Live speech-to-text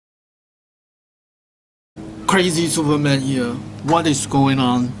Krazy Superman here. What is going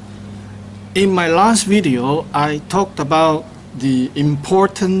on? In my last video, I talked about the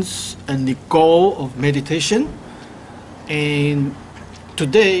importance and the goal of meditation. And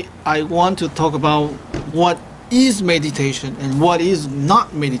today, I want to talk about what is meditation and what is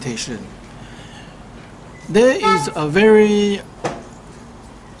not meditation. There is a very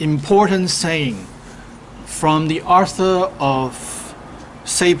important saying from the author of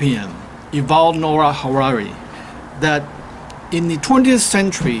 *Sapiens*, Yuval Noah Harari, that in the 20th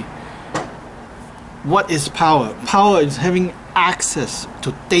century, what is power? Power is having access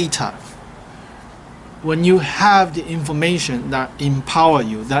to data. When you have the information that empower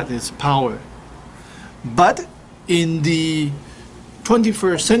you, that is power. But in the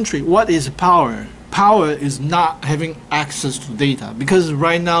 21st century, what is power? Power is not having access to data, because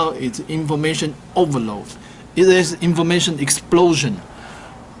right now it's information overload. It is information explosion.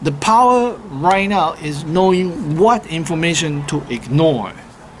 The power right now is knowing what information to ignore,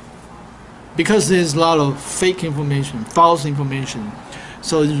 because there's a lot of fake information, false information.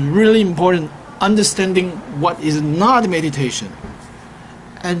 So it's really important understanding what is not meditation.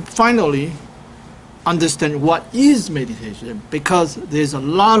 And finally, understand what is meditation, because there's a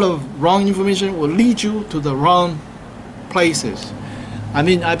lot of wrong information will lead you to the wrong places. I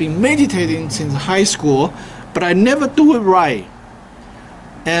mean, I've been meditating since high school, but I never do it right.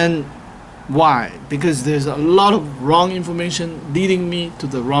 And why? Because there's a lot of wrong information leading me to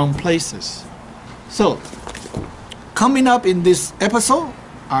the wrong places. So, coming up in this episode,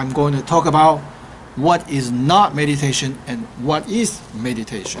 I'm going to talk about what is not meditation and what is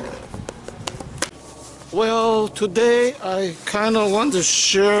meditation. Well, today I kind of want to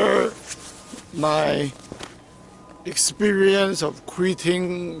share my experience of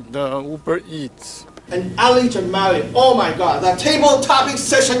quitting the UberEats. And Ali Jamali, oh my God, that table topic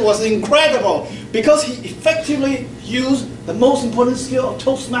session was incredible, because he effectively used the most important skill of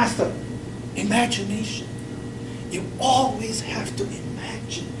Toastmaster, imagination. You always have to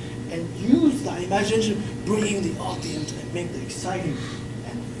imagine and use the imagination, bringing the audience and make it exciting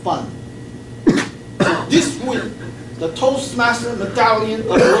and fun. So this week, the Toastmaster Medallion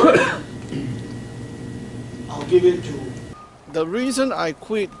Award, I'll give it to. The reason I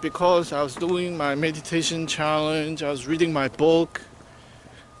quit, because I was doing my meditation challenge, I was reading my book,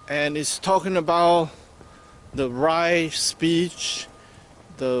 and it's talking about the right speech,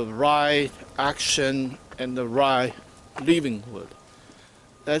 the right action, and the right livelihood.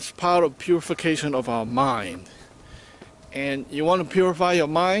 That's part of purification of our mind. And you want to purify your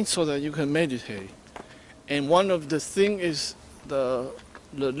mind so that you can meditate. And one of the things is the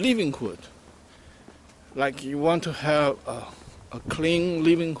livelihood. Like you want to have a clean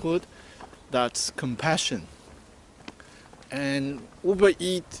livelihood that's compassion. And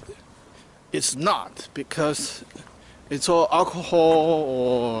UberEats is not, because it's all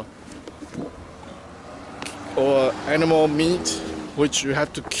alcohol or animal meat, which you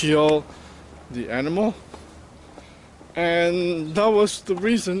have to kill the animal. And that was the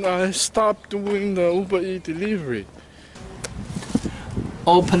reason I stopped doing the UberEats delivery.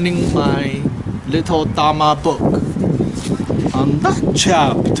 Opening my little Dhamma book. On that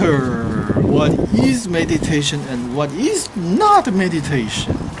chapter, what is meditation and what is not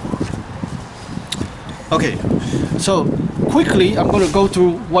meditation? Okay, so quickly I'm going to go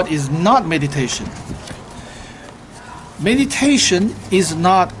through what is not meditation. Meditation is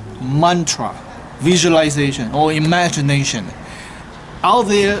not mantra, visualization, or imagination. Out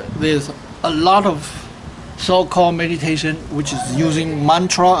there's a lot of so-called meditation which is using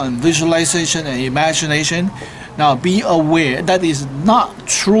mantra and visualization and imagination. Now be aware that is not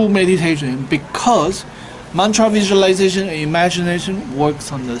true meditation, because mantra, visualization, and imagination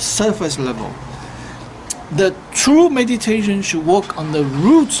works on the surface level. The true meditation should work on the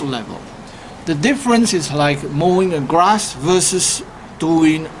roots level. The difference is like mowing the grass versus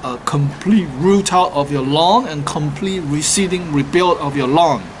doing a complete root out of your lawn and complete reseeding, rebuild of your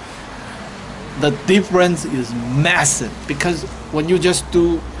lawn. The difference is massive, because when you just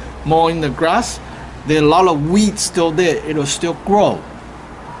do mowing the grass, there are a lot of weeds still there, it will still grow.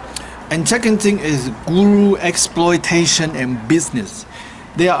 And second thing is guru, exploitation, and business.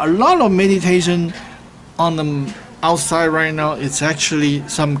 There are a lot of meditation on the outside right now. It's actually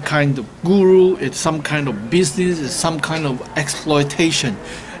some kind of guru, it's some kind of business, it's some kind of exploitation.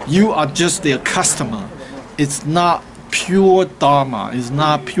 You are just their customer. It's not pure Dharma, it's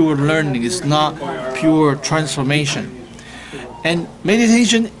not pure learning, it's not pure transformation. And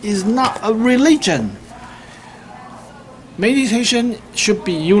meditation is not a religion. Meditation should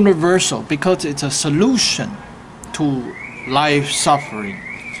be universal, because it's a solution to life suffering.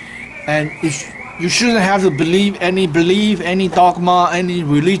 And You shouldn't have to believe, any dogma, any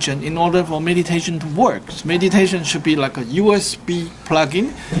religion in order for meditation to work. Meditation should be like a USB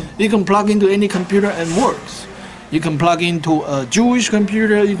plug-in. You can plug into any computer and works. You can plug into a Jewish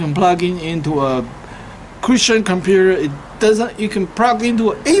computer. You can plug into a Christian computer. It doesn't. You can plug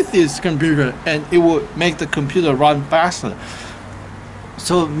into an atheist computer and it will make the computer run faster.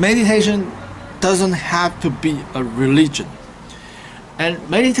 So meditation doesn't have to be a religion. And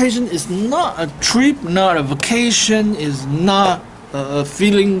meditation is not a trip, not a vacation, is not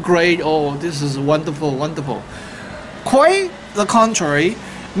feeling great, oh, this is wonderful, wonderful. Quite the contrary,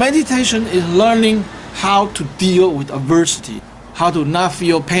 meditation is learning how to deal with adversity, how to not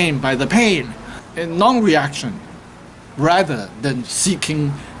feel pain by the pain, and non-reaction, rather than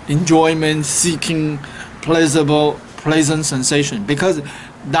seeking enjoyment, seeking pleasant sensation, because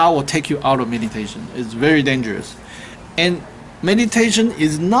that will take you out of meditation. It's very dangerous. And meditation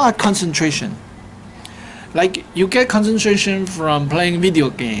is not concentration. Like you get concentration from playing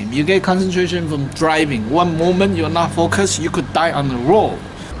video game, you get concentration from driving. One moment you're not focused, you could die on the road.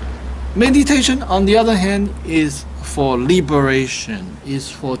 Meditation, on the other hand, is for liberation, is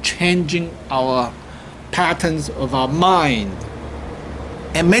for changing our patterns of our mind.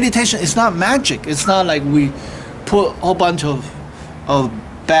 And meditation is not magic. It's not like we put a whole bunch of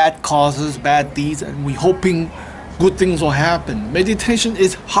bad causes, bad deeds, and we hoping good things will happen. Meditation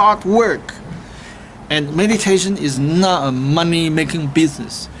is hard work. And meditation is not a money-making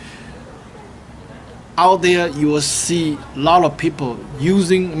business. Out there you will see a lot of people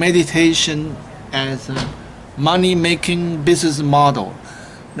using meditation as a money-making business model.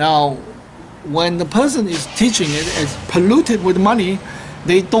 Now, when the person is teaching it as polluted with money,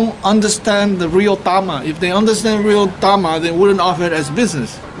 they don't understand the real Dhamma. If they understand real Dhamma, they wouldn't offer it as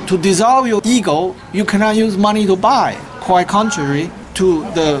business. To dissolve your ego, you cannot use money to buy. Quite contrary to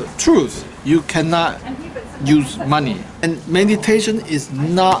the truth, you cannot use money. And meditation is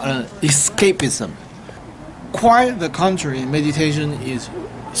not an escapism. Quite the contrary, meditation is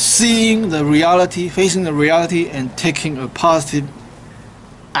seeing the reality, facing the reality, and taking a positive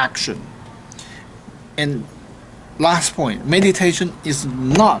action. And last point, meditation is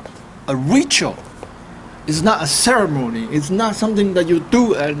not a ritual. It's not a ceremony. It's not something that you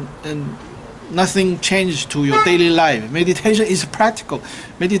do and nothing changes to your daily life. Meditation is practical.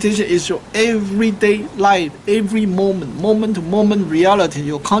 Meditation is your everyday life, every moment, moment-to-moment reality,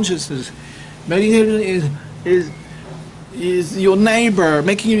 your consciousness. Meditation is your neighbor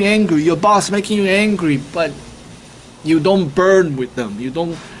making you angry, your boss making you angry, but you don't burn with them. You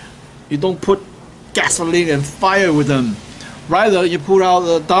don't put gasoline and fire with them. Rather, you put out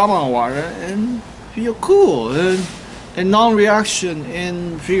the Dhamma water and feel cool and non-reaction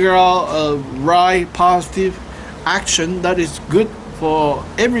and figure out a right positive action that is good for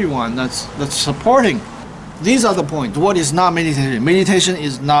everyone that's supporting. These are the points. What is not meditation? Meditation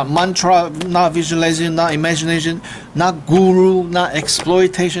is not mantra, not visualization, not imagination, not guru, not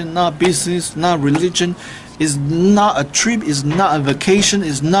exploitation, not business, not religion. It's not a trip, it's not a vacation,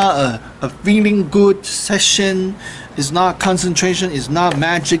 it's not a feeling good session, it's not concentration, it's not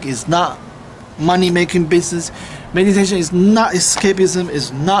magic, it's not money-making business. Meditation is not escapism,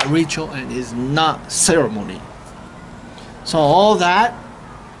 it's not ritual, and it's not ceremony. So all that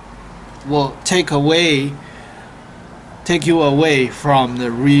will take you away from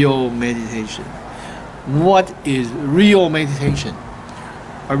the real meditation. What is real meditation?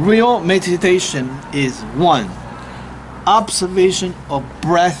 A real meditation is one, observation of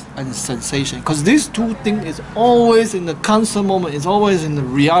breath and sensation, because these two things is always in the constant moment, it's always in the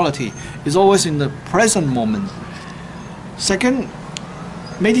reality, it's always in the present moment. Second,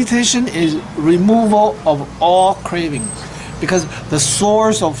 meditation is removal of all cravings, because the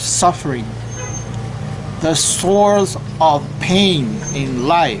source of suffering, the source of pain in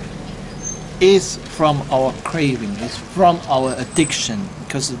life is from our craving, is from our addiction,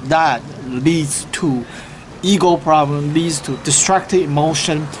 because that leads to ego problem, leads to destructive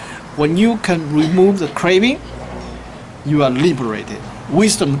emotion. When you can remove the craving, you are liberated.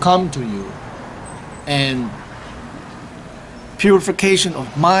 Wisdom comes to you, and purification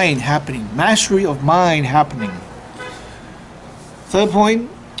of mind happening, mastery of mind happening. Third point,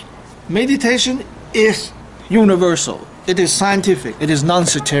 meditation is universal. It is scientific. It is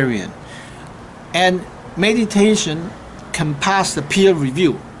non-sectarian. And meditation can pass the peer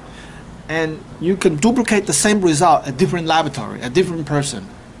review. And you can duplicate the same result at different laboratory, a different person.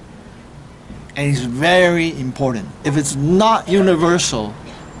 And it's very important. If it's not universal,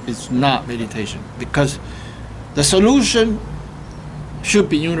 it's not meditation. Because the solution should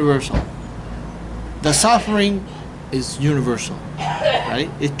be universal. The suffering is universal, right?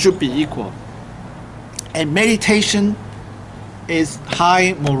 It should be equal. And meditation is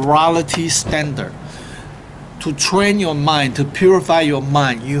high morality standard. To train your mind, to purify your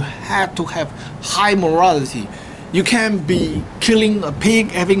mind, you have to have high morality. You can't be killing a pig,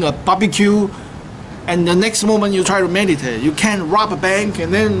 having a barbecue, and the next moment you try to meditate. You can't rob a bank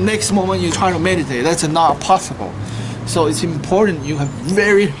and then next moment you try to meditate. That's not possible. So it's important you have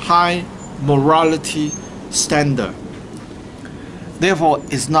very high morality standard. Therefore,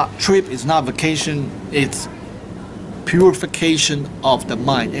 it's not trip, it's not vacation, it's purification of the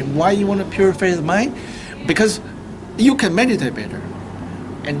mind. And why you want to purify the mind? Because you can meditate better.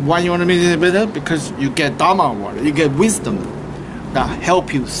 And why you want to meditate better? Because you get Dhamma water, you get wisdom that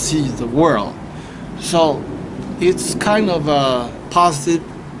help you see the world. So it's kind of a positive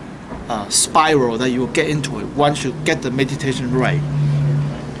spiral that you will get into it once you get the meditation right.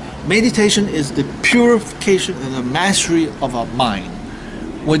 Meditation is the purification and the mastery of our mind.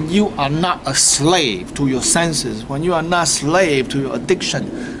 When you are not a slave to your senses, when you are not a slave to your addiction,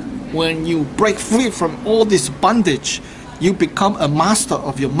 when you break free from all this bondage, you become a master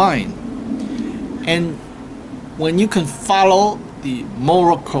of your mind. And when you can follow the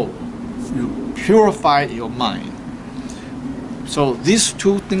moral code, you purify your mind. So these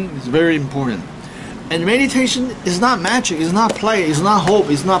two things is very important. And meditation is not magic, it's not play, it's not hope,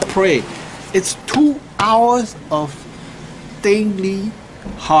 it's not pray. It's 2 hours of daily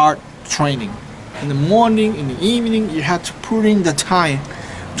hard training. In the morning, in the evening, you have to put in the time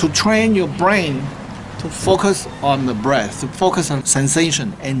to train your brain to focus on the breath, to focus on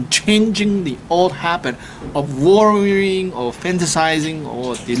sensation, and changing the old habit of worrying or fantasizing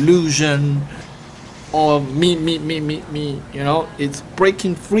or delusion or me, you know, it's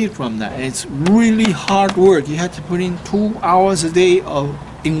breaking free from that. It's really hard work. You have to put in 2 hours a day of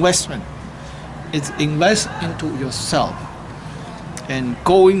investment. It's invest into yourself and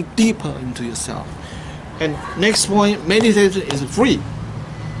going deeper into yourself. And next point, meditation is free.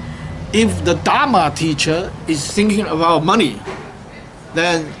 If the Dharma teacher is thinking about money,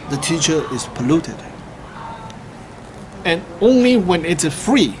 then the teacher is polluted. And only when it's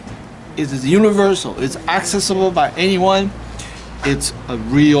free, it is universal, it's accessible by anyone, it's a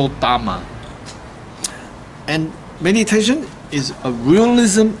real Dharma. And meditation is a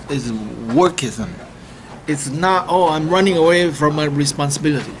realism, is workism. It's not, oh, I'm running away from my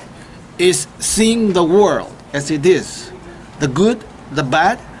responsibility. It's seeing the world as it is, the good, the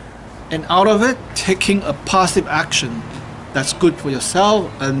bad, and out of it, taking a positive action that's good for yourself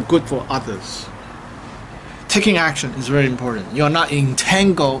and good for others. Taking action is very important. You are not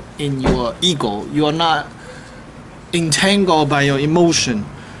entangled in your ego. You are not entangled by your emotion.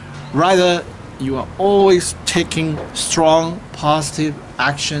 Rather, you are always taking strong, positive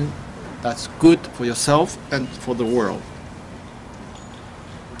action that's good for yourself and for the world.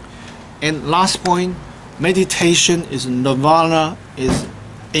 And last point, meditation is nirvana, is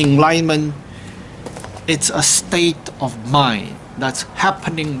enlightenment. It's a state of mind that's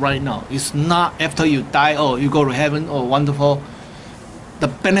happening right now. It's not after you die, oh, you go to heaven, oh, wonderful. The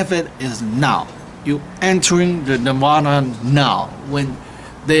benefit is now. You entering the nirvana now. When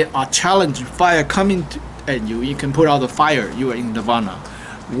there are challenges, fire coming at you, you can put out the fire, you are in nirvana.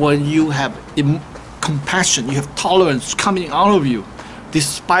 When you have compassion, you have tolerance coming out of you,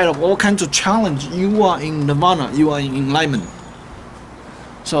 despite of all kinds of challenge, you are in nirvana, you are in enlightenment.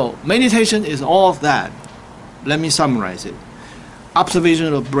 So meditation is all of that. Let me summarize it.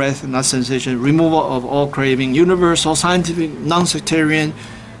 Observation of breath, not sensation, removal of all craving, universal, scientific, non-sectarian,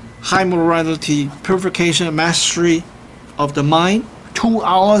 high morality, purification, mastery of the mind, 2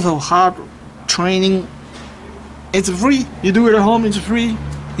 hours of hard training. It's free. You do it at home, it's free.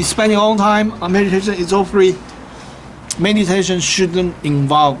 You spend your own time on meditation, it's all free. Meditation shouldn't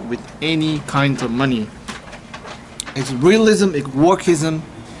involve with any kind of money. It's realism, it's workism,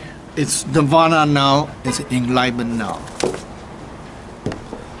 it's nirvana now, it's enlightenment now.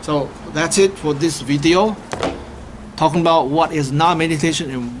 So that's it for this video, talking about what is not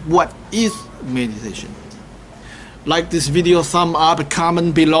meditation and what is meditation. Like this video, thumb up,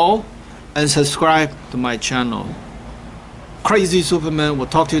 comment below, and subscribe to my channel. Krazy Superman, we'll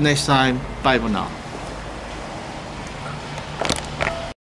talk to you next time. Bye for now.